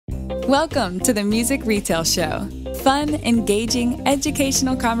Welcome to the Music Retail Show. Fun, engaging,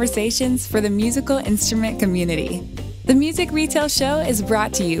 educational conversations for the musical instrument community. The Music Retail Show is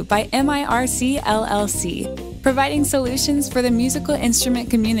brought to you by MIRC LLC, providing solutions for the musical instrument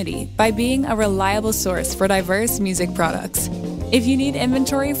community by being a reliable source for diverse music products. If you need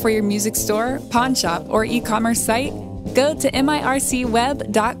inventory for your music store, pawn shop, or e-commerce site, go to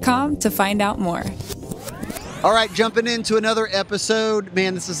mircweb.com to find out more. All right, jumping into another episode.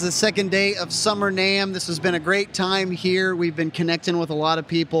 Man, this is the second day of Summer NAMM. This has been a great time here. We've been connecting with a lot of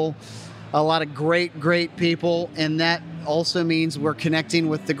people, a lot of great people, and that also means we're connecting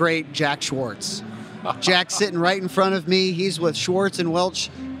with the great Jack Schwarz. Jack's sitting right in front of me. He's with Schwarz & Welch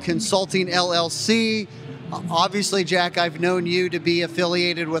Consulting, LLC. Obviously, Jack, I've known you to be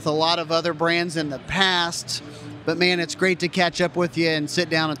affiliated with a lot of other brands in the past. But, man, it's great to catch up with you and sit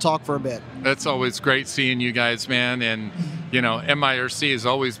down and talk for a bit. It's always great seeing you guys, man. And, you know, MIRC has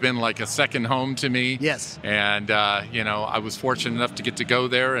always been like a second home to me. Yes. And, you know, I was fortunate enough to get to go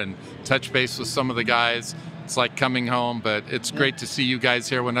there and touch base with some of the guys. It's like coming home, but it's great to see you guys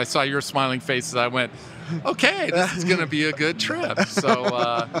here. When I saw your smiling faces, I went, okay, this is going to be a good trip.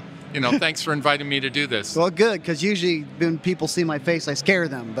 So, you know, thanks for inviting me to do this. Well, good, because usually when people see my face, I scare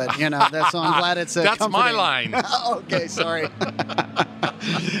them. But, you know, so I'm glad it's That's comforting. my line. Okay, sorry.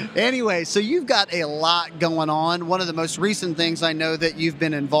 Anyway, so you've got a lot going on. One of the most recent things I know that you've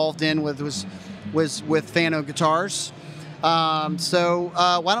been involved in was with Fano Guitars. So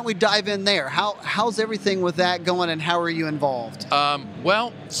why don't we dive in there? How's everything with that going, and how are you involved?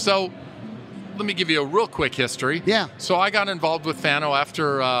 Well, so let me give you a real quick history. Yeah. So I got involved with Fano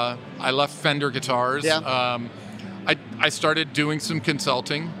after I left Fender Guitars. Yeah. I started doing some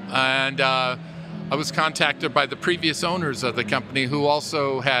consulting, and I was contacted by the previous owners of the company who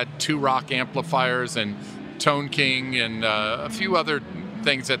also had 2 Rock amplifiers and Tone King and a few other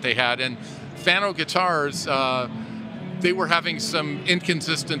things that they had. And Fano Guitars, they were having some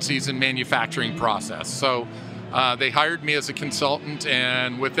inconsistencies in manufacturing process. So they hired me as a consultant,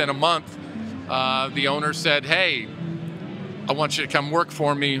 and within a month, the owner said, hey, I want you to come work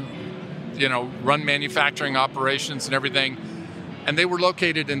for me, you know, run manufacturing operations and everything. And they were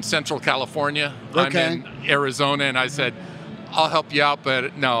located in Central California. Okay. I'm in Arizona, and I said, I'll help you out,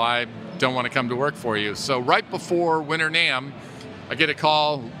 but no, I don't want to come to work for you. So right before Winter NAMM, I get a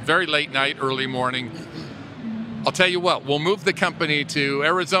call very late night, early morning. I'll tell you what, we'll move the company to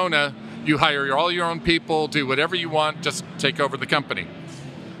Arizona. You hire all your own people, do whatever you want, just take over the company.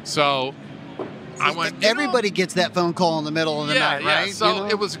 So I went, everybody gets that phone call in the middle of the night, right? Yeah, so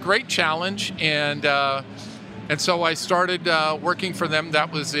it was a great challenge, and so I started working for them.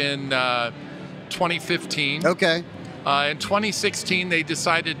 That was in 2015. Okay. In 2016, they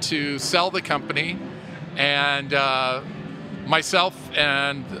decided to sell the company, and myself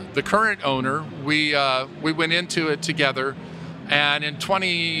and the current owner, we went into it together. And in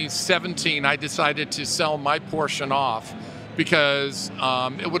 2017, I decided to sell my portion off, because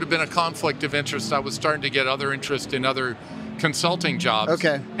it would have been a conflict of interest. I was starting to get other interest in other consulting jobs.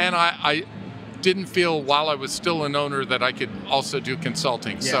 Okay. And I didn't feel while I was still an owner that I could also do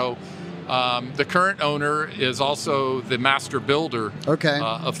consulting. Yeah. So the current owner is also the master builder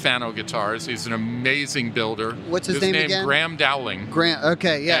of Fano Guitars. He's an amazing builder. What's his name again? Graham Dowling.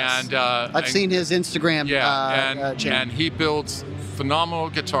 Okay, yes. And I've seen his Instagram. And he builds phenomenal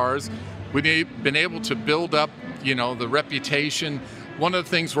guitars. We've been able to build up, you know, the reputation. One of the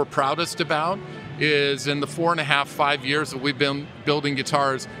things we're proudest about is in the 4.5, 5 years that we've been building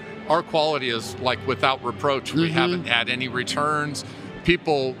guitars, our quality is like without reproach. We haven't had any returns.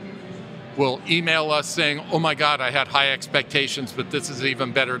 People will email us saying, oh my God, I had high expectations, but this is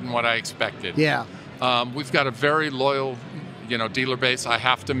even better than what I expected. Yeah. We've got a very loyal, you know, dealer base. I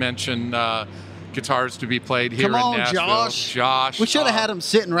have to mention Guitars to Be Played here in Nashville. Josh. We should have had him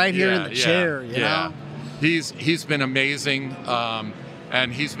sitting right here in the chair, you know? He's been amazing,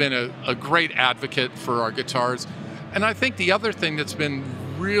 and he's been a great advocate for our guitars. And I think the other thing that's been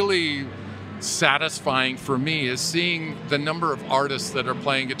really satisfying for me is seeing the number of artists that are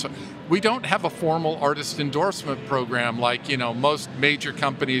playing guitar. We don't have a formal artist endorsement program like, you know, most major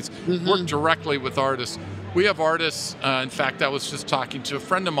companies work directly with artists. We have artists, in fact, I was just talking to a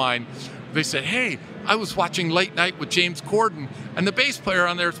friend of mine. They said, hey, I was watching Late Night with James Corden, and the bass player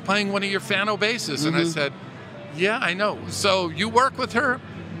on there is playing one of your Fano basses. And I said, yeah, I know. So you work with her?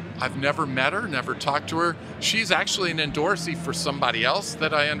 I've never met her, never talked to her. She's actually an endorsee for somebody else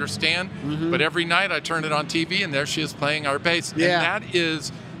that I understand. But every night I turn it on TV, and there she is playing our bass. Yeah. And that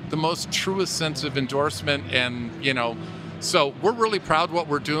is the most truest sense of endorsement. And, you know, so we're really proud what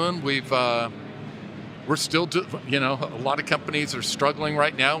we're doing. We've we're still, a lot of companies are struggling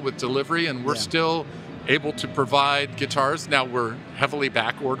right now with delivery, and we're still able to provide guitars. Now we're heavily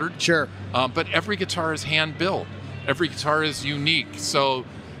back ordered. Sure. But every guitar is hand built. Every guitar is unique. So,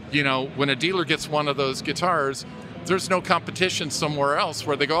 when a dealer gets one of those guitars, there's no competition somewhere else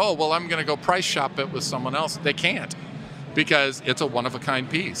where they go, oh, well, I'm going to go price shop it with someone else. They can't, because it's a one-of-a-kind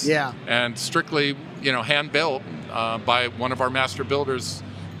piece. Yeah. And strictly, hand built by one of our master builders.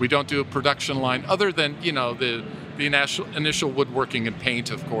 We don't do a production line other than, the initial woodworking and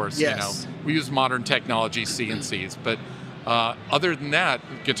paint, of course. Yes. We use modern technology, CNCs. But other than that,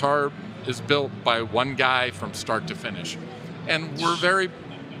 guitar is built by one guy from start to finish. And we're very,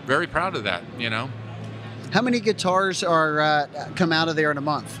 very proud of that, How many guitars are come out of there in a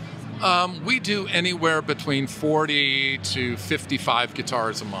month? We do anywhere between 40 to 55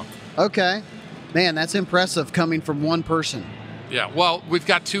 guitars a month. Okay. Man, that's impressive coming from one person. Yeah, well, we've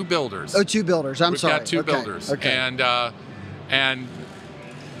got two builders. Oh, two builders. I'm sorry. We've got two builders. Okay. And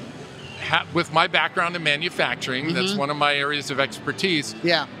with my background in manufacturing, that's one of my areas of expertise.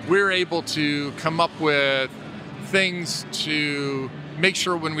 Yeah. We're able to come up with things to make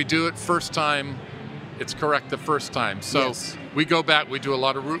sure when we do it first time, it's correct the first time. So we go back, we do a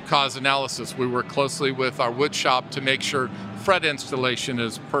lot of root cause analysis. We work closely with our wood shop to make sure fret installation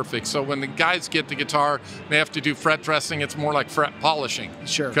is perfect. So when the guys get the guitar, they have to do fret dressing. It's more like fret polishing.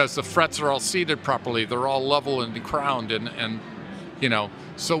 Sure. Because the frets are all seated properly. They're all level and crowned, and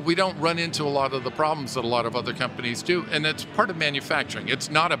so we don't run into a lot of the problems that a lot of other companies do. And it's part of manufacturing. It's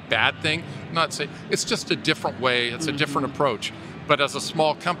not a bad thing. I'm not saying, it's just a different way. It's a different approach. But as a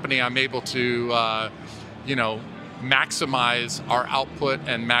small company, I'm able to, maximize our output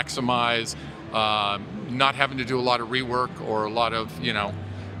and maximize not having to do a lot of rework or a lot of,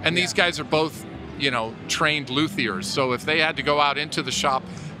 and these guys are both, trained luthiers. So if they had to go out into the shop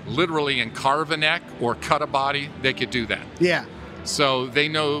literally and carve a neck or cut a body, they could do that. Yeah. So they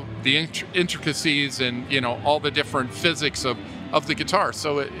know the intricacies and, all the different physics of the guitar.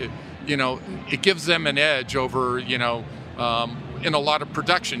 So it gives them an edge over, in a lot of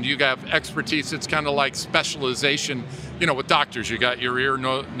production. You have expertise. It's kind of like specialization, with doctors. You got your ear,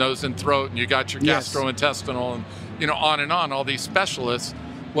 nose, and throat, and you got your gastrointestinal, and, on and on, all these specialists.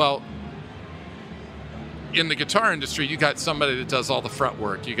 Well, in the guitar industry, you got somebody that does all the fret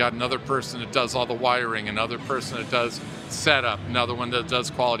work. You got another person that does all the wiring, another person that does setup, another one that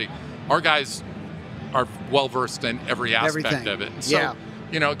does quality. Our guys are well-versed in every aspect of it. So,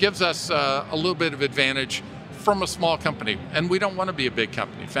 it gives us a little bit of advantage from a small company, and we don't want to be a big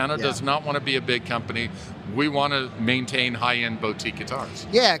company. Fano does not want to be a big company. We want to maintain high-end boutique guitars.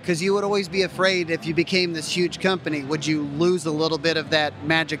 Yeah, because you would always be afraid if you became this huge company, would you lose a little bit of that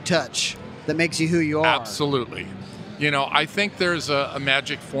magic touch that makes you who you are? Absolutely. I think there's a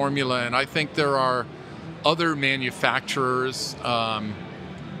magic formula, and I think there are other manufacturers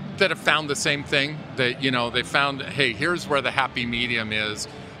that have found the same thing. That they found, hey, here's where the happy medium is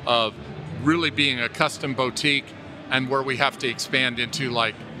of really being a custom boutique, and where we have to expand into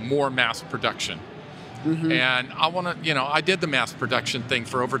like more mass production. And I want to, I did the mass production thing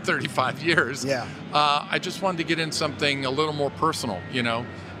for over 35 years. Yeah. I just wanted to get in something a little more personal,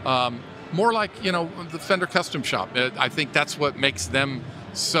 more like, the Fender Custom Shop. I think that's what makes them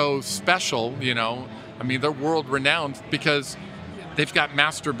so special, I mean, they're world renowned because they've got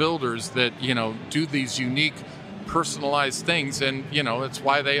master builders that, do these unique personalized things, and it's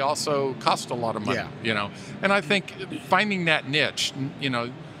why they also cost a lot of money. And I think finding that niche,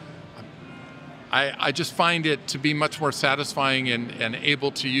 I just find it to be much more satisfying and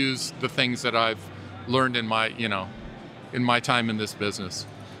able to use the things that I've learned in my in my time in this business.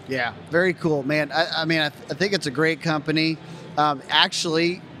 Yeah, very cool, man. I think it's a great company.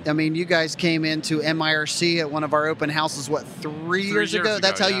 Actually, you guys came into MIRC at one of our open houses, 3 years ago?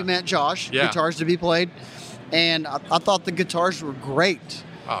 That's how you met Josh, Guitars to Be Played. And I thought the guitars were great.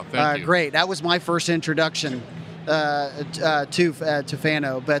 Oh, thank you. Great. That was my first introduction to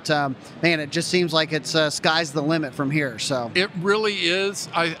Fano. But, man, it just seems like it's sky's the limit from here. So it really is.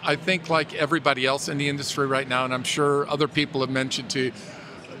 I think like everybody else in the industry right now, and I'm sure other people have mentioned too,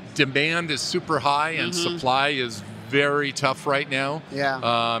 demand is super high and supply is very tough right now.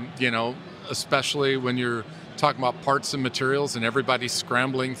 Yeah. Especially when you're talking about parts and materials and everybody's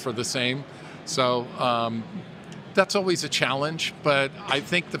scrambling for the same. So that's always a challenge, but I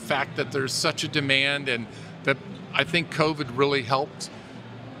think the fact that there's such a demand, and that I think COVID really helped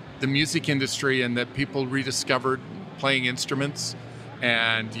the music industry, and that people rediscovered playing instruments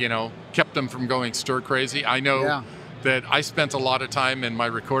and, kept them from going stir crazy. I know that I spent a lot of time in my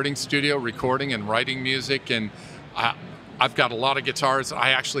recording studio recording and writing music, and I've got a lot of guitars. I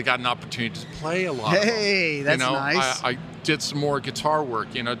actually got an opportunity to play a lot. Hey, of them. that's nice. I did some more guitar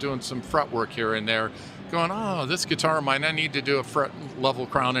work, doing some fret work here and there, going, oh, this guitar of mine, I need to do a fret level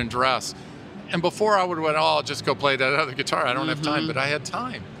crown and dress. And before I would have went, oh, I'll just go play that other guitar. I don't have time, but I had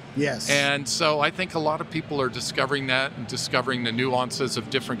time. Yes. And so I think a lot of people are discovering that and discovering the nuances of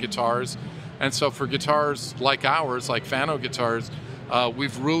different guitars. And so for guitars like ours, like Fano Guitars,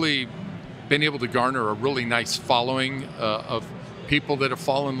 we've really been able to garner a really nice following of people that have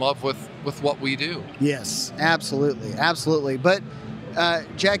fallen in love with what we do. Yes, absolutely, absolutely. But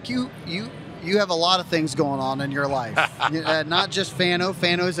Jack, you have a lot of things going on in your life. Not just Fano.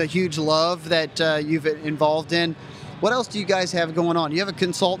 Fano is a huge love that you've involved in. What else do you guys have going on? You have a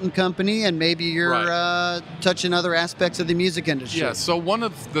consultant company, and maybe you're touching other aspects of the music industry. Yeah, so one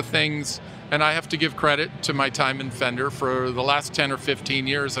of the things, and I have to give credit to my time in Fender, for the last 10 or 15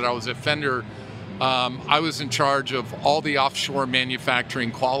 years that I was at Fender, I was in charge of all the offshore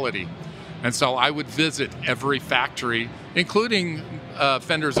manufacturing quality. And so I would visit every factory, including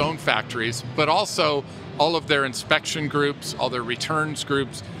Fender's own factories, but also all of their inspection groups, all their returns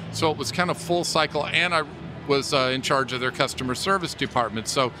groups. So it was kind of full cycle, and I was in charge of their customer service department.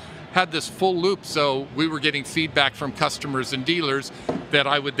 So had this full loop. So we were getting feedback from customers and dealers that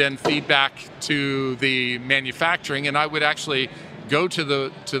I would then feed back to the manufacturing, and I would actually go to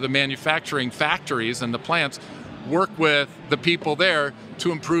the manufacturing factories and the plants, work with the people there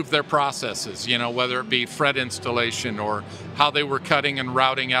to improve their processes, whether it be fret installation or how they were cutting and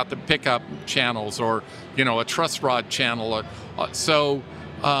routing out the pickup channels, or, a truss rod channel. So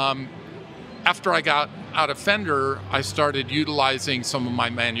after I got out of Fender, I started utilizing some of my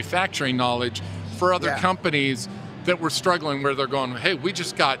manufacturing knowledge for other companies that were struggling, where they're going, hey, we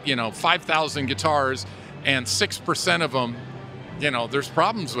just got, 5,000 guitars, and 6% of them, there's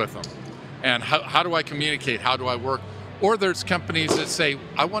problems with them. And how do I communicate? How do I work? Or there's companies that say,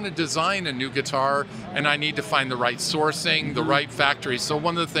 I want to design a new guitar, and I need to find the right sourcing, the right factory. So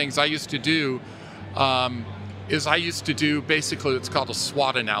one of the things I used to do basically, it's called a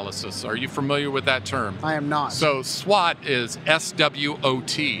SWOT analysis. Are you familiar with that term? I am not. So SWOT is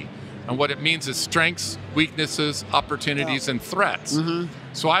SWOT. And what it means is strengths, weaknesses, opportunities, and threats.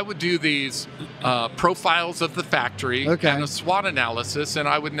 So I would do these profiles of the factory and a SWOT analysis, and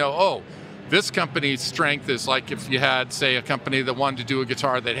I would know, oh, this company's strength is like if you had, say, a company that wanted to do a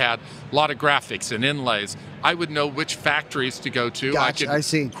guitar that had a lot of graphics and inlays. I would know which factories to go to. Gotcha, I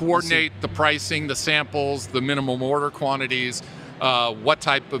could coordinate the pricing, the samples, the minimum order quantities, what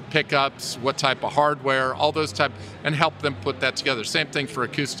type of pickups, what type of hardware, all those type, and help them put that together. Same thing for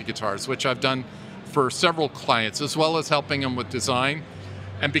acoustic guitars, which I've done for several clients, as well as helping them with design.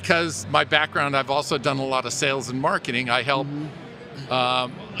 And because my background, I've also done a lot of sales and marketing. I help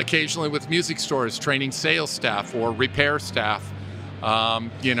occasionally with music stores, training sales staff or repair staff. Let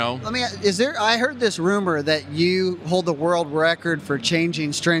me. I heard this rumor that you hold the world record for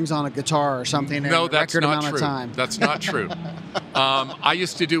changing strings on a guitar or something. No, in a record amount of time. That's not true. I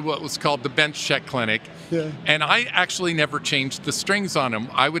used to do what was called the bench check clinic, and I actually never changed the strings on them.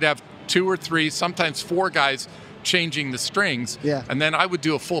 I would have 2 or 3, sometimes 4 guys changing the strings, and then I would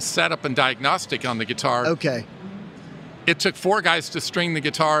do a full setup and diagnostic on the guitar. Okay. It took 4 guys to string the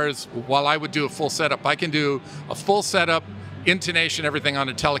guitars while I would do a full setup. I can do a full setup, intonation, everything on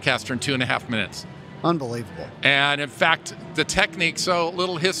a Telecaster in 2.5 minutes. Unbelievable. And in fact, the technique, so a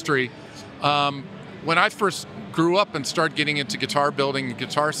little history, when I first grew up and started getting into guitar building and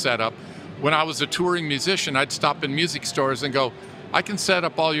guitar setup, when I was a touring musician, I'd stop in music stores and go, I can set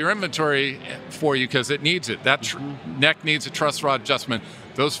up all your inventory for you because it needs it. That neck needs a truss rod adjustment.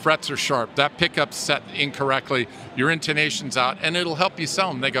 Those frets are sharp. That pickup's set incorrectly. Your intonation's out, and it'll help you sell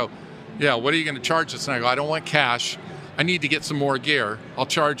them. They go, yeah, what are you going to charge us? And I go, I don't want cash. I need to get some more gear. I'll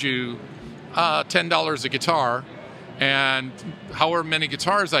charge you $10 a guitar, and however many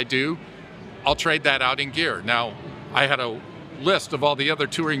guitars I do, I'll trade that out in gear. Now, I had a list of all the other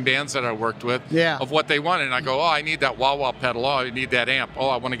touring bands that I worked with of what they wanted, and I go, oh, I need that wah-wah pedal, oh, I need that amp, oh,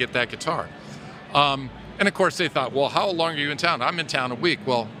 I want to get that guitar. And of course they thought, well, how long are you in town? I'm in town a week.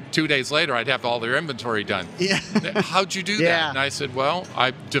 Well, 2 days later, I'd have all their inventory done. How'd you do that? And I said, well,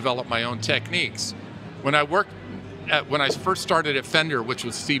 I developed my own techniques. When I first started at Fender, which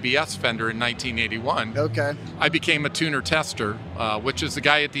was CBS Fender in 1981, I became a tuner tester, which is the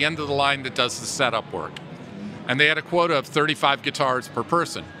guy at the end of the line that does the setup work. And they had a quota of 35 guitars per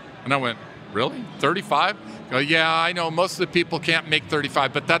person. And I went, really? 35? Go, yeah, I know most of the people can't make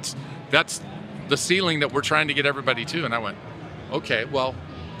 35, but that's the ceiling that we're trying to get everybody to. And I went, okay, well,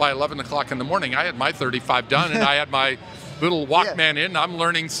 by 11 o'clock in the morning, I had my 35 done, and I had my little Walkman in. I'm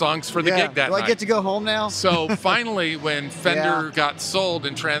learning songs for the gig that Do night. I get to go home now? So finally, when Fender got sold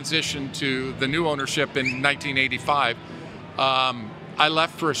and transitioned to the new ownership in 1985, I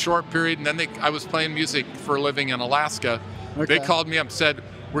left for a short period, and then I was playing music for a living in Alaska. Okay. They called me up and said,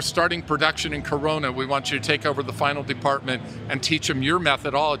 we're starting production in Corona. We want you to take over the final department and teach them your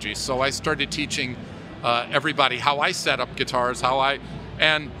methodology. So I started teaching everybody how I set up guitars,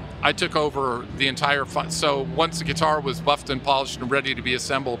 and I took over the entire, so once the guitar was buffed and polished and ready to be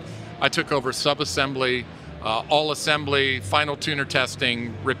assembled, I took over sub-assembly, all assembly, final tuner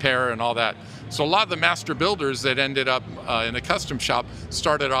testing, repair, and all that. So a lot of the master builders that ended up in a custom shop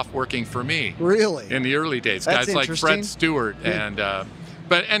started off working for me. Really? In the early days. That's guys like Fred Stewart. And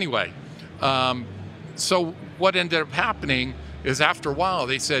but anyway, so what ended up happening is after a while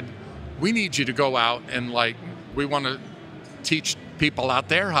they said, we need you to go out and we want to teach people out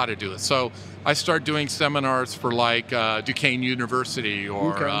there how to do it. So I started doing seminars for Duquesne University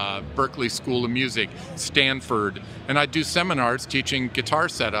or Berkeley School of Music, Stanford, and I'd do seminars teaching guitar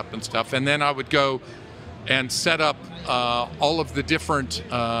setup and stuff. And then I would go and set up all of the different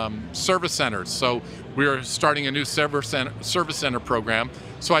service centers. So we were starting a new service center program.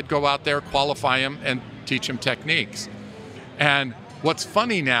 So I'd go out there, qualify them, and teach them techniques. And what's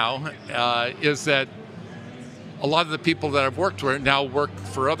funny now is that a lot of the people that I've worked with now work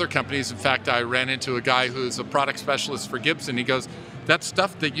for other companies. In fact, I ran into a guy who's a product specialist for Gibson. He goes, that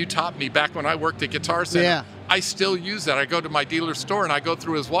stuff that you taught me back when I worked at Guitar Center, I still use that. I go to my dealer store and I go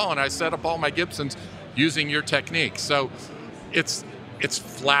through his wall and I set up all my Gibsons using your technique. So it's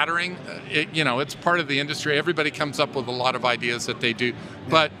flattering. It's part of the industry. Everybody comes up with a lot of ideas that they do.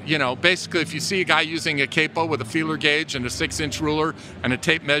 But, basically if you see a guy using a capo with a feeler gauge and a 6-inch ruler and a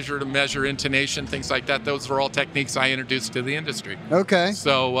tape measure to measure intonation, things like that, those are all techniques I introduced to the industry. Okay.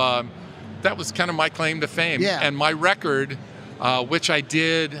 So that was kind of my claim to fame. Yeah. And my record, which I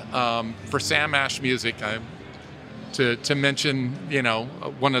did for Sam Ash Music, to mention,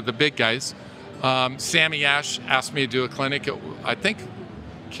 one of the big guys, Sammy Ash asked me to do a clinic at,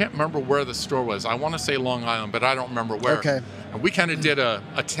 can't remember where the store was. I want to say Long Island, but I don't remember where. Okay. And we kind of did a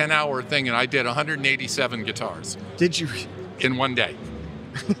 10-hour thing, and I did 187 guitars. Did you? In one day.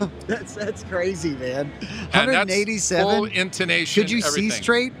 That's crazy, man. And 187? that's full intonation, Could you everything. see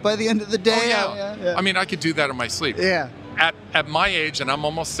straight by the end of the day? Oh, yeah. I mean, I could do that in my sleep. Yeah. At my age, and I'm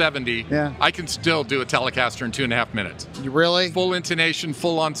almost 70, I can still do a Telecaster in 2.5 minutes. You really? Full intonation,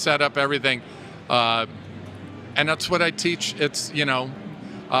 full on setup, everything. And that's what I teach. It's,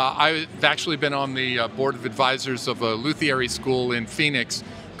 I've actually been on the board of advisors of a luthiery school in Phoenix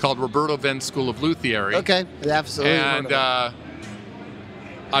called Roberto Venn School of Luthiery. Okay, absolutely. And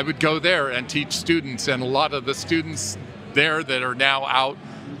I would go there and teach students, and a lot of the students there that are now out,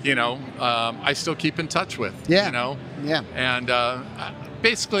 I still keep in touch with. Yeah. Yeah. And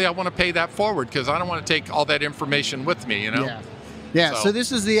basically, I want to pay that forward because I don't want to take all that information with me. Yeah. Yeah, so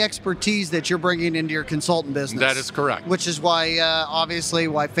this is the expertise that you're bringing into your consultant business. That is correct. Which is why, obviously,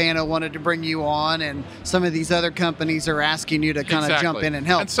 why Fano wanted to bring you on, and some of these other companies are asking you to kind of jump in and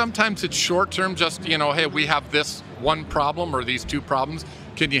help. And sometimes it's short term, just, hey, we have this one problem or these two problems.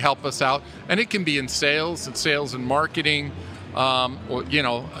 Can you help us out? And it can be in sales and marketing, or,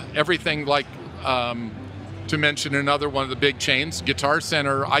 everything like... to mention another one of the big chains, Guitar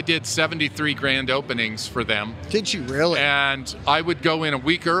Center. I did 73 grand openings for them. Did you really? And I would go in a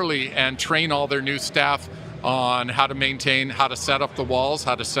week early and train all their new staff on how to maintain, how to set up the walls,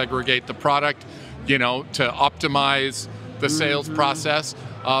 how to segregate the product, to optimize the sales process.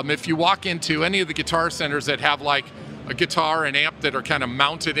 If you walk into any of the Guitar Centers that have like a guitar and amp that are kind of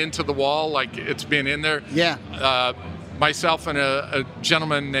mounted into the wall, like it's been in there. Yeah. Myself and a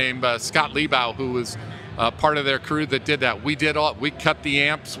gentleman named Scott Liebau, who was part of their crew that did that. We cut the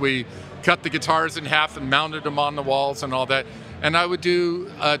amps, we cut the guitars in half and mounted them on the walls and all that. And I would do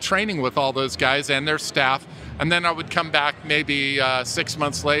training with all those guys and their staff. And then I would come back maybe 6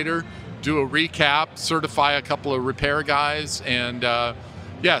 months later, do a recap, certify a couple of repair guys. And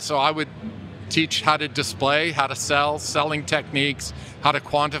so I would teach how to display, how to sell, selling techniques, how to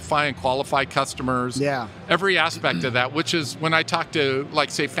quantify and qualify customers. Yeah. Every aspect of that, which is when I talk to,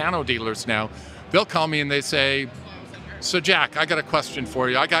 say, Fano dealers now, they'll call me and they say, so Jack, I got a question for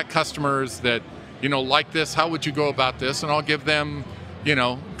you. I got customers that, like this. How would you go about this? And I'll give them,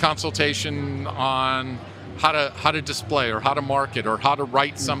 consultation on how to display or how to market or how to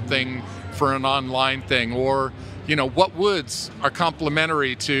write something for an online thing, or, what woods are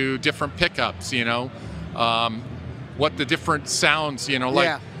complementary to different pickups, what the different sounds, you don't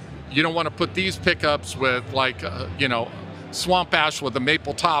want to put these pickups with Swamp Ash with a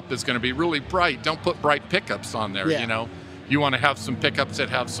maple top is going to be really bright. Don't put bright pickups on there, you want to have some pickups that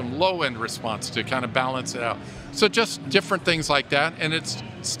have some low end response to kind of balance it out. So just different things like that, and it's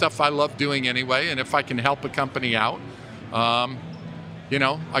stuff I love doing anyway. And if I can help a company out, you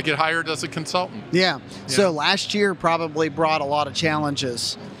know, I get hired as a consultant. Yeah. So last year probably brought a lot of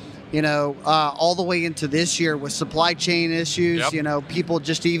challenges, you know, all the way into this year with supply chain issues, Yep. you know, people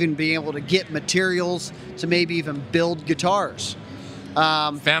just even being able to get materials to maybe even build guitars.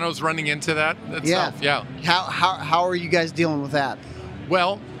 Fano's running into that itself. Yeah. How are you guys dealing with that?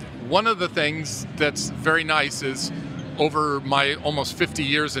 Well, one of the things that's very nice is over my almost 50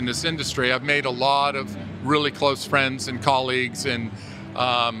 years in this industry, I've made a lot of really close friends and colleagues, and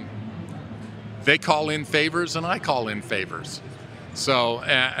they call in favors and I call in favors. So,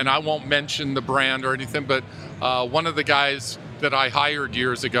 and I won't mention the brand or anything, but one of the guys that I hired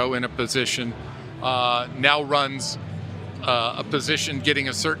years ago in a position now runs a position getting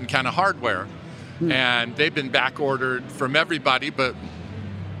a certain kind of hardware. And they've been back ordered from everybody, but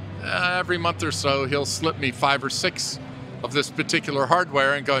every month or so he'll slip me 5 or 6 of this particular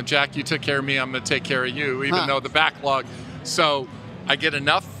hardware and go, Jack, you took care of me, I'm going to take care of you, even though the backlog. So I get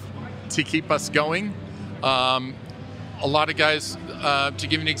enough to keep us going. A lot of guys, to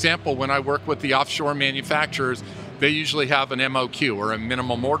give you an example, when I work with the offshore manufacturers, they usually have an MOQ or a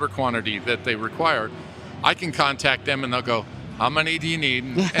minimum order quantity that they require. I can contact them and they'll go, how many do you need?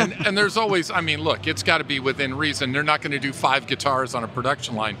 And there's always, I mean, look, it's got to be within reason. They're not going to do 5 guitars on a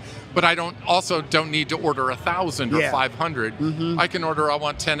production line, but I don't need to order 1,000 or 500. I can order, I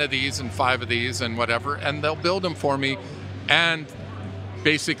want 10 of these and 5 of these and whatever, and they'll build them for me. And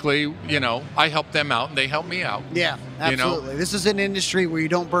basically, you know, I help them out and they help me out. Yeah, absolutely. You know? This is an industry where you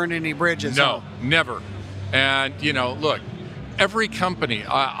don't burn any bridges. No, never. And, you know, look, every company,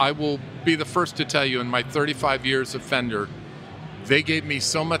 I will be the first to tell you, in my 35 years of Fender, they gave me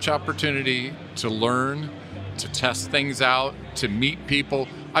so much opportunity to learn, to test things out, to meet people.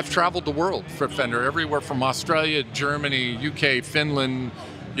 I've traveled the world for Fender, everywhere from Australia, Germany, UK, Finland,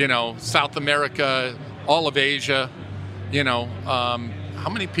 you know, South America, all of Asia. You know, how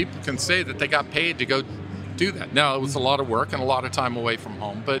many people can say that they got paid to go do that? Now, it was a lot of work and a lot of time away from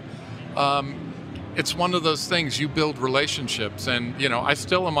home, but it's one of those things, you build relationships. And, you know, I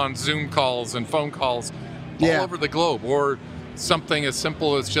still am on Zoom calls and phone calls all over the globe, or something as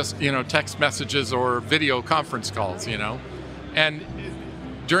simple as just, you know, text messages or video conference calls, you know. And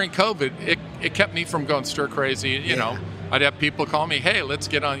during COVID, it kept me from going stir crazy. You know, I'd have people call me, hey, let's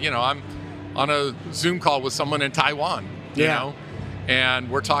get on, you know, I'm on a Zoom call with someone in Taiwan, you know,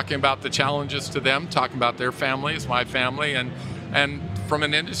 and we're talking about the challenges to them, talking about their families, my family, and from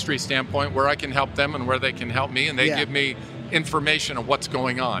an industry standpoint, where I can help them and where they can help me, and they give me information of what's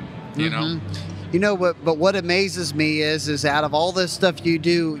going on, you know. You know, but what amazes me is out of all this stuff you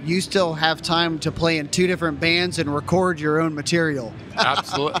do, you still have time to play in 2 different bands and record your own material.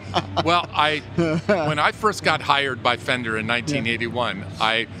 Absolutely. Well, when I first got hired by Fender in 1981,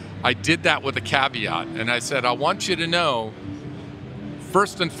 I did that with a caveat, and I said, I want you to know,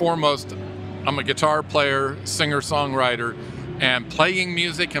 first and foremost, I'm a guitar player, singer-songwriter, and playing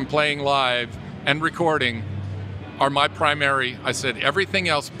music and playing live and recording are my primary. I said everything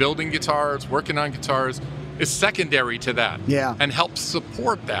else, building guitars, working on guitars, is secondary to that. And helps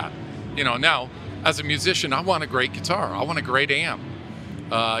support that. You know, now, as a musician, I want a great guitar. I want a great amp.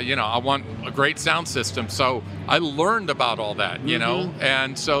 You know, I want a great sound system. So I learned about all that, you know,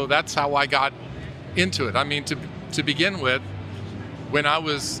 and so that's how I got into it. I mean, to begin with, when I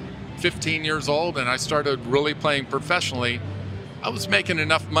was 15 years old and I started really playing professionally, I was making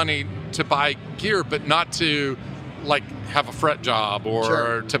enough money to buy gear, but not to like have a fret job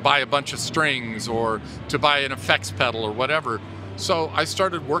or to buy a bunch of strings or to buy an effects pedal or whatever. So I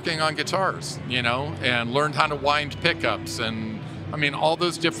started working on guitars, you know, and learned how to wind pickups, and I mean, all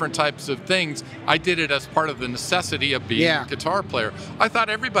those different types of things. I did it as part of the necessity of being a guitar player. I thought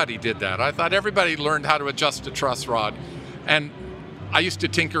everybody did that. I thought everybody learned how to adjust a truss rod. And I used to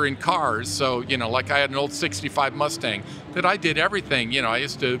tinker in cars, so, you know, like I had an old 65 Mustang that I did everything. You know, I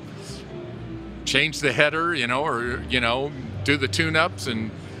used to change the header, you know, or, you know, do the tune-ups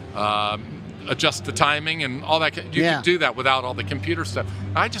and adjust the timing and all that. You could do that without all the computer stuff.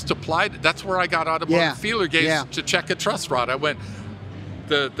 I just applied it. That's where I got automotive feeler gauge to check a truss rod. I went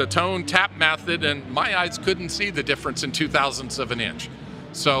the tone tap method, and my eyes couldn't see the difference in 0.002 of an inch.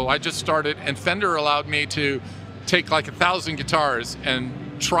 So I just started, and Fender allowed me to take like 1,000 guitars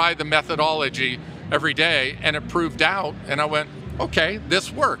and try the methodology every day, and it proved out, and I went, okay,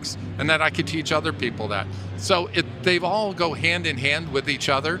 this works, and then I could teach other people that. So they all go hand in hand with each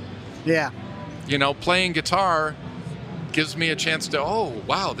other. You know, playing guitar gives me a chance to, oh,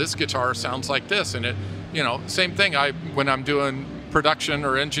 wow, this guitar sounds like this, and same thing. When I'm doing production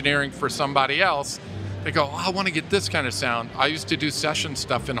or engineering for somebody else, they go, oh, I want to get this kind of sound. I used to do session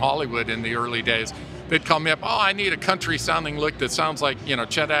stuff in Hollywood in the early days. They'd call me up, oh, I need a country sounding lick that sounds like,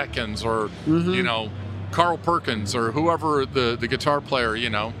 Chet Atkins or, Carl Perkins or whoever the guitar player,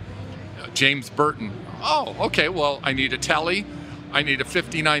 James Burton. Oh, okay, well, I need a telly. I need a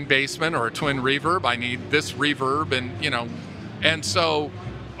 59 bassman or a twin reverb. I need this reverb and so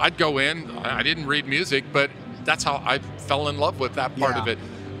I'd go in. I didn't read music, but that's how I fell in love with that part of it.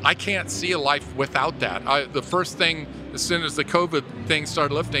 I can't see a life without that. The first thing, as soon as the COVID thing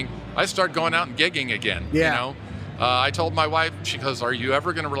started lifting, I started going out and gigging again. Yeah. I told my wife, she goes, are you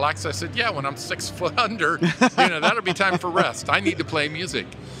ever going to relax? I said, yeah, when I'm 6 foot under, that'll be time for rest. I need to play music.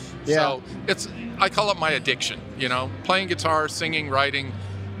 Yeah. So I call it my addiction, playing guitar, singing, writing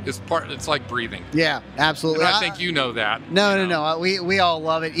it's like breathing. Yeah, absolutely. And I think you know that. No. We all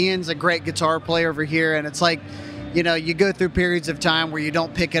love it. Ian's a great guitar player over here, and it's like, you go through periods of time where you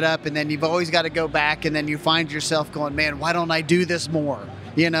don't pick it up, and then you've always got to go back, and then you find yourself going, man, why don't I do this more?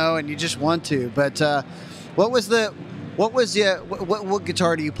 And you just want to. But what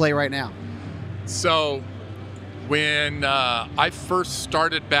guitar do you play right now? So when I first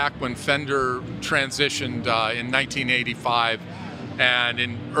started back when Fender transitioned in 1985, and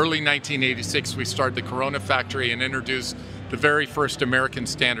in early 1986, we started the Corona factory and introduced the very first American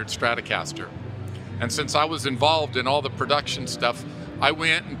standard Stratocaster. And since I was involved in all the production stuff, I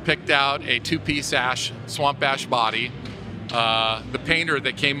went and picked out a 2-piece swamp ash body. The painter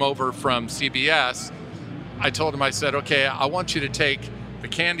that came over from CBS, I told him, I said, okay, I want you to take the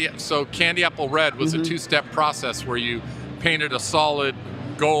Candy Apple Red was a 2-step process where you painted a solid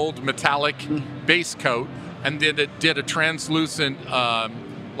gold metallic base coat, and did a translucent,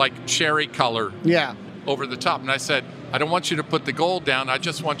 like cherry color over the top. And I said, I don't want you to put the gold down. I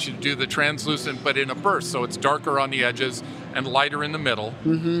just want you to do the translucent, but in a burst, so it's darker on the edges and lighter in the middle.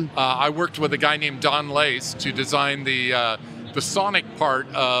 I worked with a guy named Don Lace to design the sonic part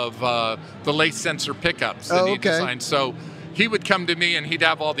of the Lace sensor pickups that he designed. So he would come to me and he'd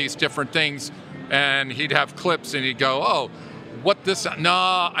have all these different things, and he'd have clips, and he'd go, oh, what this? No,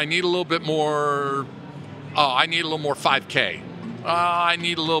 I need a little bit more. Oh, I need a little more 5K. I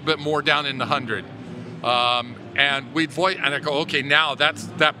need a little bit more down in the 100. And we'd voice, and I go, okay, now that's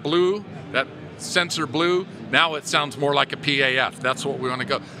that blue, that sensor blue. Now it sounds more like a PAF. That's what we want to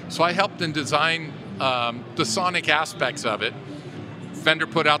go. So I helped in design the sonic aspects of it. Fender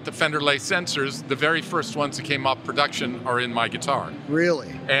put out the Fender Lace sensors. The very first ones that came off production are in my guitar. Really?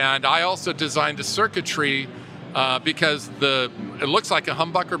 And I also designed the circuitry because it looks like a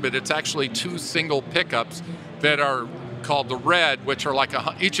humbucker, but it's actually 2 single pickups that are called the red, which are like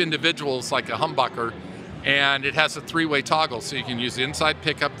each individual is like a humbucker, and it has a 3-way toggle, so you can use the inside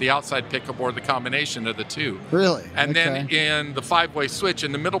pickup, the outside pickup, or the combination of the 2. Really? And then in the 5-way switch,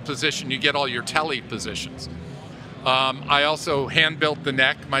 in the middle position, you get all your telly positions. I also hand-built the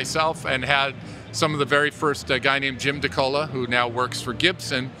neck myself and had some of the very first, a guy named Jim DeCola, who now works for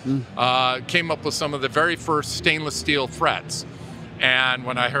Gibson, came up with some of the very first stainless steel frets. And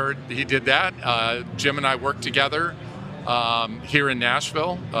when I heard he did that, Jim and I worked together here in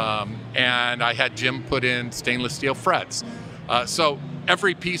Nashville, and I had Jim put in stainless steel frets. So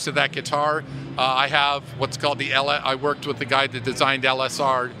every piece of that guitar, I have what's called I worked with the guy that designed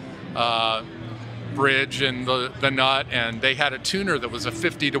LSR bridge and the nut, and they had a tuner that was a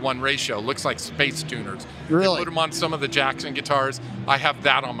 50-to-1 ratio. Looks like space tuners. Really? They put them on some of the Jackson guitars. I have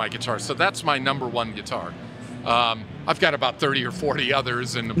that on my guitar. So that's my #1 guitar. I've got about 30 or 40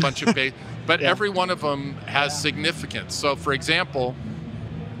 others and a bunch of bass, but every one of them has significance. So for example,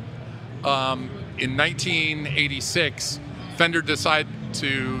 in 1986, Fender decided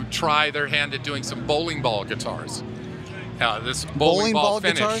to try their hand at doing some bowling ball guitars. This bowling ball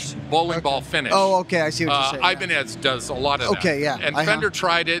finish. Guitars? Ball finish. Oh, okay, I see what you're saying. Ibanez does a lot of that. Okay, yeah. And Fender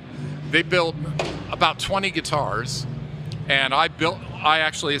tried it. They built about 20 guitars, and I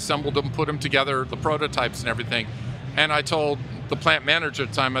actually assembled them, put them together, the prototypes and everything. And I told the plant manager at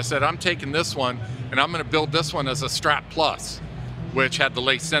the time, I said, I'm taking this one, and I'm going to build this one as a Strat Plus, which had the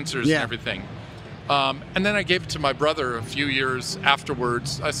Lace sensors and everything. And then I gave it to my brother a few years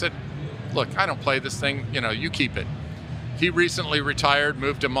afterwards. I said, look, I don't play this thing, you keep it. He recently retired,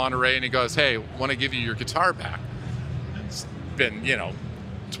 moved to Monterey, and he goes, hey, want to give you your guitar back. It's been,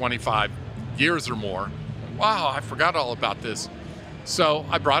 25 years or more. Wow, I forgot all about this. So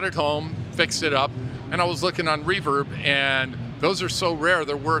I brought it home, fixed it up, and I was looking on Reverb, and those are so rare,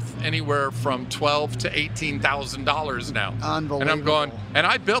 they're worth anywhere from $12,000 to $18,000 now. Unbelievable. And I'm going, and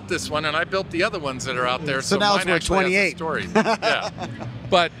I built this one, and I built the other ones that are out there. So now it's worth 28. Story. Yeah.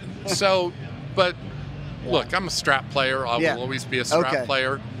 But look, I'm a Strat player. I will always be a Strat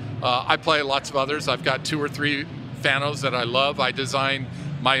player. I play lots of others. I've got 2 or 3 Fanos that I love. I designed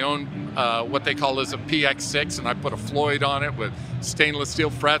my own, what they call as a PX6, and I put a Floyd on it with stainless steel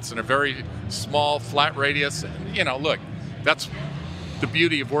frets and a very small flat radius. And, you know, look, that's the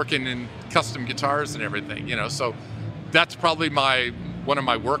beauty of working in custom guitars and everything, you know. So that's probably one of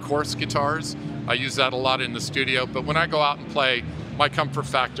my workhorse guitars. I use that a lot in the studio, but when I go out and play, my comfort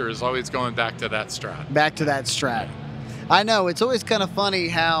factor is always going back to that Strat. Back to that Strat. I know, it's always kind of funny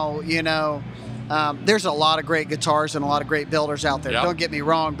how, you know, there's a lot of great guitars and a lot of great builders out there. Yep. Don't get me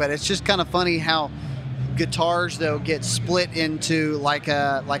wrong, but it's just kind of funny how guitars, though, get split into like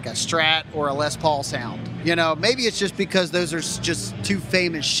a Strat or a Les Paul sound. You know, maybe it's just because those are just 2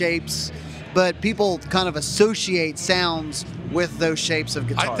 famous shapes, but people kind of associate sounds with those shapes of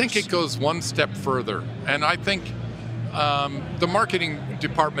guitars. I think it goes one step further, and I think the marketing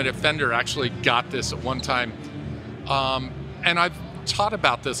department at Fender actually got this at one time, and I've taught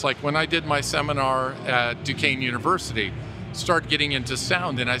about this, like when I did my seminar at Duquesne University, started getting into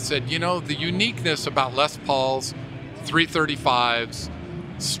sound, and I said, you know, the uniqueness about Les Pauls, 335s,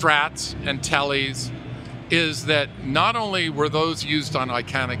 Strats, and Tellys is that not only were those used on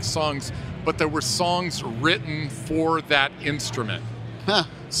iconic songs, but there were songs written for that instrument. Huh.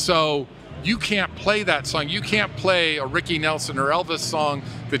 So you can't play that song. You can't play a Ricky Nelson or Elvis song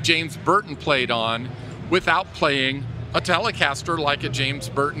that James Burton played on without playing a Telecaster like a James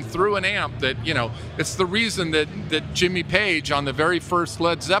Burton through an amp. That, you know, it's the reason that Jimmy Page on the very first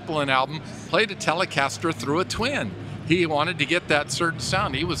Led Zeppelin album played a Telecaster through a Twin. He wanted to get that certain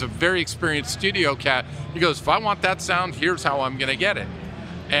sound. He was a very experienced studio cat. He goes, if I want that sound, here's how I'm gonna get it.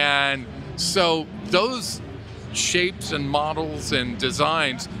 And so those shapes and models and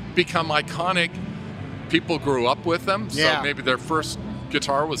designs become iconic. People grew up with them. Yeah. So maybe their first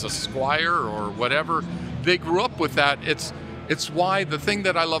guitar was a Squire or whatever. They grew up with that. It's why the thing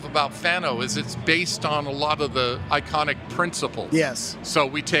that I love about Fano is it's based on a lot of the iconic principles. Yes. So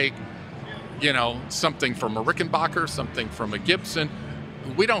we take, you know, something from a Rickenbacker, something from a Gibson.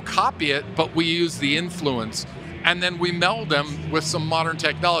 We don't copy it, but we use the influence. And then we meld them with some modern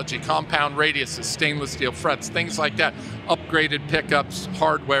technology, compound radiuses, stainless steel frets, things like that, upgraded pickups,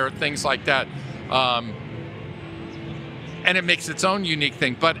 hardware, things like that. And it makes its own unique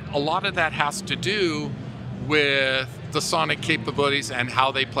thing. But a lot of that has to do with the sonic capabilities and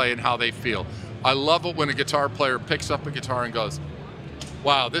how they play and how they feel. I love it when a guitar player picks up a guitar and goes,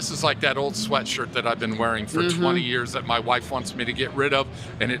 wow, this is like that old sweatshirt that I've been wearing for 20 years that my wife wants me to get rid of,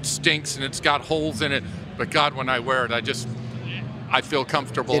 and it stinks and it's got holes in it. But God, when I wear it, I feel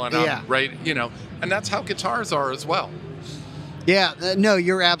comfortable and I'm ready, you know. And that's how guitars are as well. Yeah, no,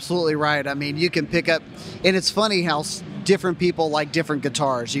 you're absolutely right. I mean, you can pick up, and it's funny how different people like different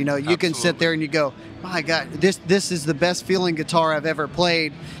guitars. You know, you can sit there and you go, my God, this is the best feeling guitar I've ever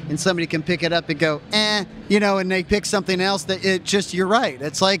played, and somebody can pick it up and go, you know, and they pick something else that it just, you're right.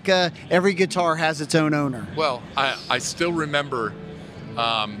 It's like every guitar has its own owner. Well, I still remember,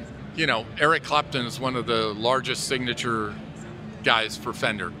 you know, Eric Clapton is one of the largest signature guys for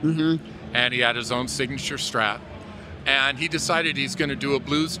Fender, and he had his own signature Strat. And he decided he's going to do a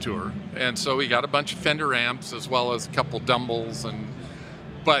blues tour. And so he got a bunch of Fender amps as well as a couple Dumbles.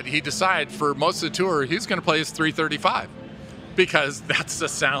 But he decided for most of the tour, he's going to play his 335 because that's the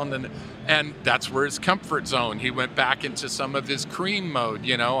sound and that's where his comfort zone. He went back into some of his Cream mode,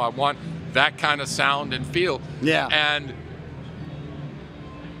 you know, I want that kind of sound and feel. Yeah. And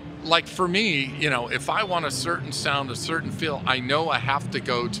like for me, you know, if I want a certain sound, a certain feel, I know I have to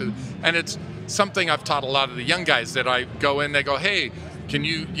go to, and it's something I've taught a lot of the young guys that I go in, they go, hey, can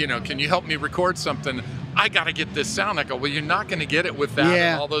you help me record something? I got to get this sound. I go, well, you're not going to get it with that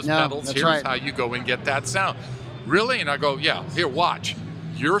and all those pedals. Here's how you go and get that sound. Really? And I go, yeah, here, watch.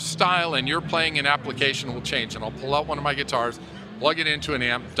 Your style and your playing and application will change. And I'll pull out one of my guitars, plug it into an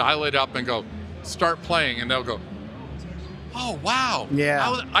amp, dial it up and go, start playing. And they'll go, oh, wow.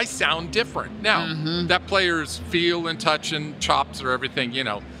 Yeah. I sound different. Now, that player's feel and touch and chops or everything, you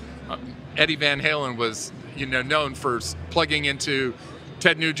know. Eddie Van Halen was, you know, known for plugging into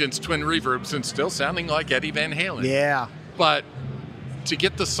Ted Nugent's twin reverbs and still sounding like Eddie Van Halen. Yeah. But to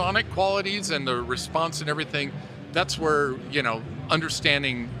get the sonic qualities and the response and everything, that's where, you know,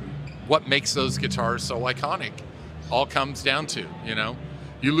 understanding what makes those guitars so iconic all comes down to, you know.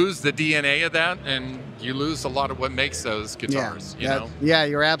 You lose the DNA of that, and you lose a lot of what makes those guitars, you know? Yeah,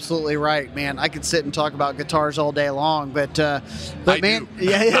 you're absolutely right, man. I could sit and talk about guitars all day long, but man,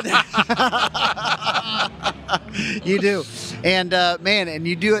 you do. And man, and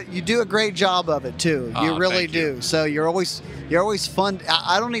you do a great job of it too. You really do. So you're always You're always fun.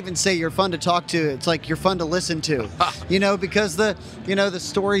 I don't even say you're fun to talk to. It's like you're fun to listen to, because the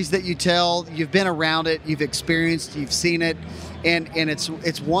stories that you tell, you've been around it, you've experienced, you've seen it, and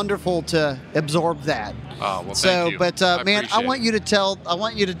it's wonderful to absorb that. Oh, well, so, thank you. But man, I want you to tell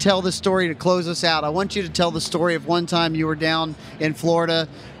the story to close us out. I want you to tell the story of one time you were down in Florida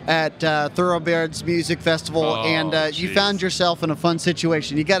at Thoroughbreds Music Festival, and you found yourself in a fun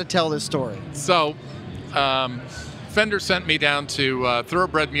situation. You got to tell this story. So, Fender sent me down to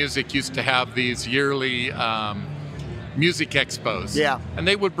Thoroughbred Music. Used to have these yearly music expos. Yeah. And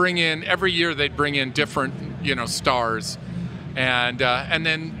they would bring in every year. They'd bring in different stars, and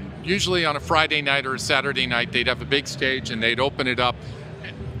then usually on a Friday night or a Saturday night, they'd have a big stage and they'd open it up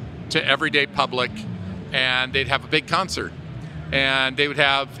to everyday public, and they'd have a big concert. And they would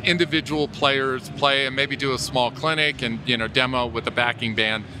have individual players play and maybe do a small clinic and demo with a backing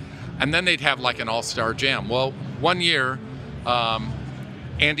band, and then they'd have like an all-star jam. Well, one year,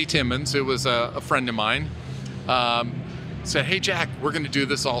 Andy Timmons, who was a friend of mine, said, "Hey Jack, we're going to do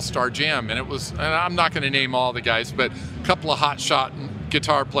this all-star jam," and I'm not going to name all the guys, but a couple of hotshot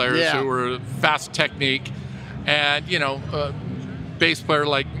guitar players who were fast technique, and a bass player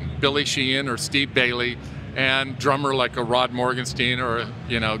like Billy Sheehan or Steve Bailey, and drummer like a Rod Morgenstein or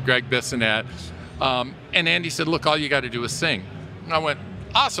Greg Bissonette. And Andy said, "Look, all you got to do is sing." And I went,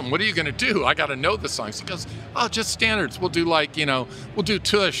 "Awesome, what are you going to do? I got to know the songs." He goes, "Oh, just standards. We'll do we'll do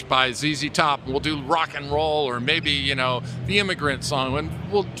Tush by ZZ Top, and we'll do rock and roll, or maybe the Immigrant Song, and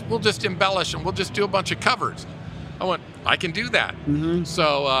we'll just embellish, and we'll just do a bunch of covers." I went, "I can do that." Mm-hmm.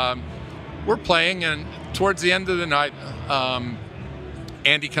 So we're playing, and towards the end of the night,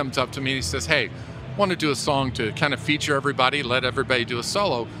 Andy comes up to me and he says, "Hey, I want to do a song to kind of feature everybody, let everybody do a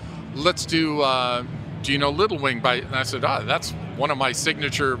solo. Let's do you know Little Wing by," and I said, "That's one of my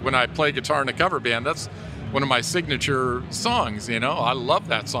signature, when I play guitar in a cover band, that's one of my signature songs, I love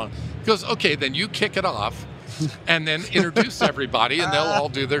that song." He goes, "Okay, then you kick it off and then introduce everybody and they'll all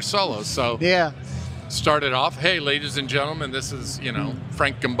do their solos." So started off, "Hey, ladies and gentlemen, this is,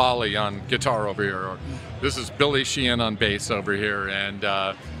 Frank Gambale on guitar over here, or this is Billy Sheehan on bass over here, and,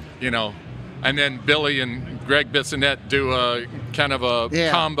 and then Billy and Greg Bissonette do a kind of a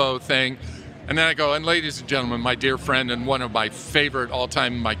combo thing. And then I go, "And ladies and gentlemen, my dear friend and one of my favorite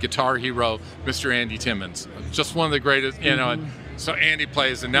all-time, my guitar hero, Mr. Andy Timmons. Just one of the greatest, And so Andy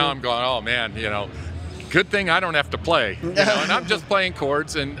plays, and now I'm going, oh man, good thing I don't have to play, and I'm just playing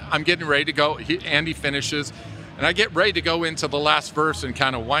chords, and I'm getting ready to go. Andy finishes, and I get ready to go into the last verse and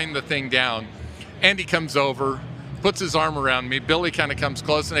kind of wind the thing down. Andy comes over, puts his arm around me. Billy kind of comes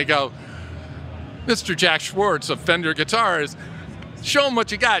close, and they go, "Mr. Jack Schwarz of Fender Guitars, show him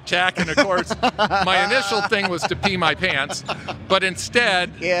what you got, Jack." And of course, my initial thing was to pee my pants, but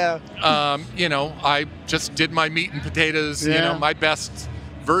instead, I just did my meat and potatoes, my best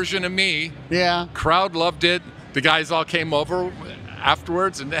version of me. Yeah. Crowd loved it. The guys all came over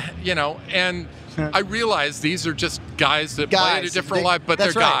afterwards, and and I realized these are just guys that play at a different life, but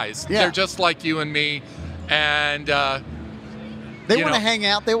they're guys. Yeah. They're just like you and me, and they want to hang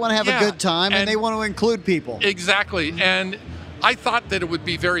out, they want to have a good time, and they want to include people. Exactly. And I thought that it would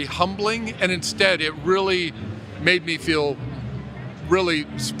be very humbling, and instead it really made me feel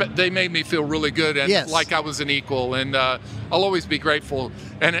they made me feel really good, and like I was an equal, and I'll always be grateful.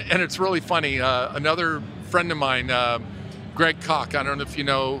 And it's really funny, another friend of mine, Greg Koch, I don't know if you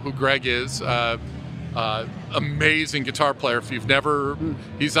know who Greg is, amazing guitar player. If you've never,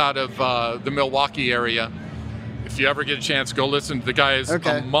 he's out of the Milwaukee area. If you ever get a chance, go listen to the guy. Is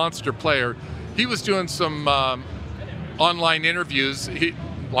a monster player. He was doing some online interviews. He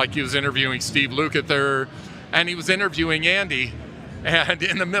was interviewing Steve Lukather, and he was interviewing Andy. And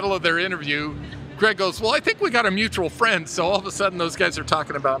in the middle of their interview, Greg goes, "Well, I think we got a mutual friend." So all of a sudden, those guys are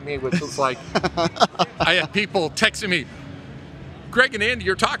talking about me, which was like, I had people texting me, "Greg and Andy,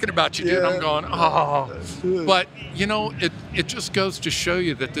 you're talking about you, dude." And I'm going, oh. But, it just goes to show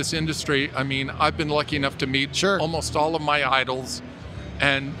you that this industry, I've been lucky enough to meet almost all of my idols.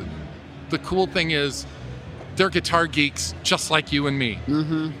 And the cool thing is, they're guitar geeks just like you and me.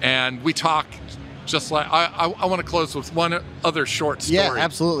 Mm-hmm. And we talk just like, I want to close with one other short story. Yeah,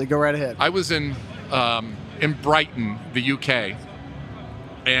 absolutely. Go right ahead. I was in Brighton, the UK.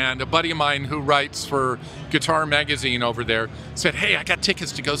 And a buddy of mine who writes for Guitar Magazine over there said, "Hey, I got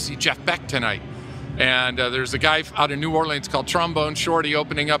tickets to go see Jeff Beck tonight." And there's a guy out of New Orleans called Trombone Shorty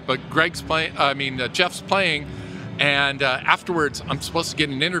opening up, but Jeff's playing. And afterwards, I'm supposed to get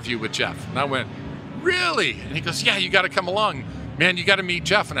an interview with Jeff. And I went, "Really?" And he goes, "Yeah, you got to come along. Man, you got to meet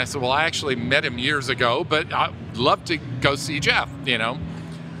Jeff." And I said, "Well, I actually met him years ago, but I'd love to go see Jeff,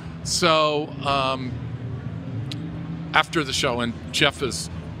 So after the show, and Jeff is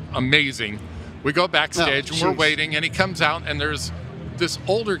amazing. We go backstage and we're waiting, and he comes out, and there's this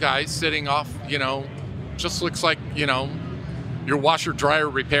older guy sitting off, just looks like, your washer dryer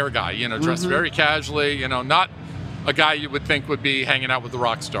repair guy, dressed very casually, not a guy you would think would be hanging out with the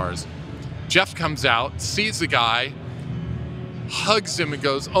rock stars. Jeff comes out, sees the guy, hugs him and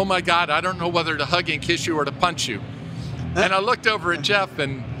goes, "Oh my God, I don't know whether to hug and kiss you or to punch you." And I looked over at Jeff,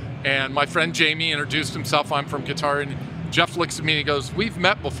 and my friend Jamie introduced himself. I'm from Guitar, and Jeff looks at me and he goes, "We've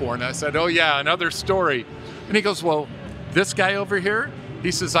met before." And I said, "Oh yeah, another story." And he goes, "Well, this guy over here?"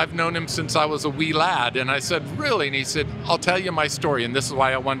 He says, "I've known him since I was a wee lad." And I said, "Really?" And he said, "I'll tell you my story, and this is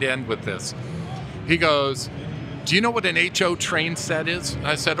why I wanted to end with this." He goes, "Do you know what an HO train set is?" And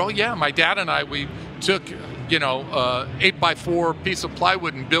I said, "Oh yeah, my dad and I, we took 8x4 piece of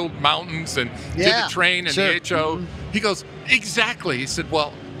plywood and build mountains and did the train and the HO." He goes, "Exactly." He said,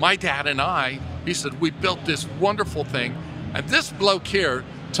 "Well, my dad and I," he said, "we built this wonderful thing, and this bloke here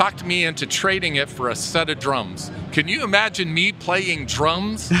talked me into trading it for a set of drums. Can you imagine me playing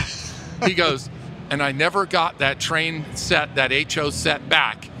drums?" He goes, "And I never got that train set, that HO set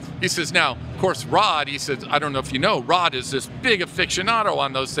back." He says, "Now, of course, Rod," he says, "I don't know if you know, Rod is this big aficionado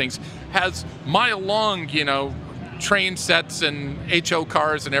on those things, has mile-long, train sets and HO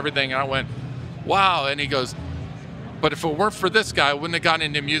cars and everything." And I went, "Wow." And he goes, "But if it weren't for this guy, I wouldn't have gotten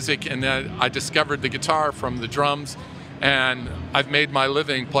into music." And then I discovered the guitar from the drums, and I've made my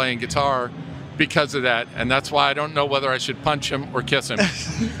living playing guitar because of that. And that's why I don't know whether I should punch him or kiss him.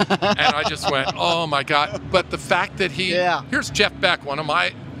 And I just went, "Oh my God." But the fact that here's Jeff Beck, one of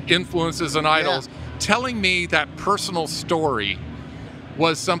my influences and idols, telling me that personal story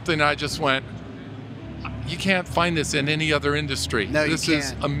was something I just went, you can't find this in any other industry. No, this you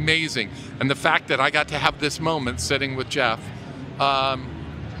is can't. amazing. And the fact that I got to have this moment sitting with Jeff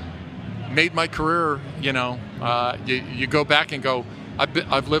made my career, you go back and go,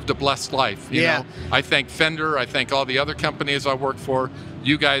 I've lived a blessed life. You know, I thank Fender. I thank all the other companies I work for.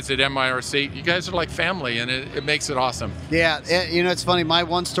 You guys at MIRC, you guys are like family, and it makes it awesome. Yeah, it's funny. My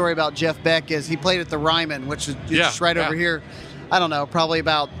one story about Jeff Beck is he played at the Ryman, which is just right over here. I don't know, probably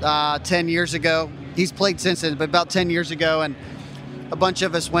about 10 years ago. He's played since then, but about 10 years ago, and a bunch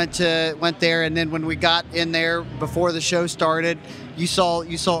of us went there, and then when we got in there before the show started, you saw,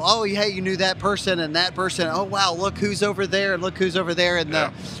 oh, hey, you knew that person and that person. Oh, wow, look who's over there, and look who's over there.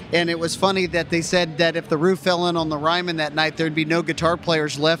 And it was funny that they said that if the roof fell in on the Ryman that night, there'd be no guitar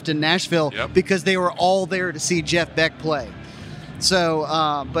players left in Nashville because they were all there to see Jeff Beck play. So,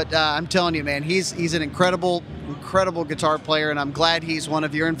 but I'm telling you, man, he's an incredible guitar player, and I'm glad he's one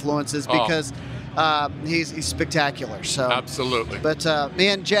of your influences because he's spectacular. So absolutely. But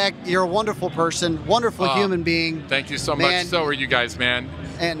man, Jack, you're a wonderful person, wonderful human being. Thank you so much. So are you guys, man.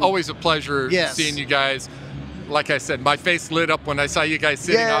 And always a pleasure seeing you guys. Like I said, my face lit up when I saw you guys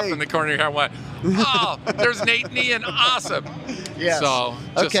sitting off in the corner here. I went, "Oh, there's Nate and Ian, awesome." So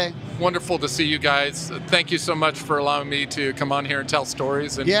just wonderful to see you guys. Thank you so much for allowing me to come on here and tell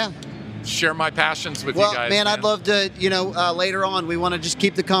stories and share my passions with you guys. Man, I'd love to, later on, we want to just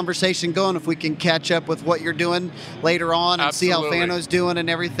keep the conversation going if we can catch up with what you're doing later on and see how Fano's doing and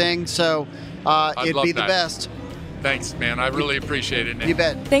everything. So it'd be the best. Thanks, man. I really appreciate it, Nick. You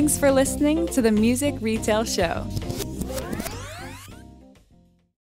bet. Thanks for listening to the Music Retail Show.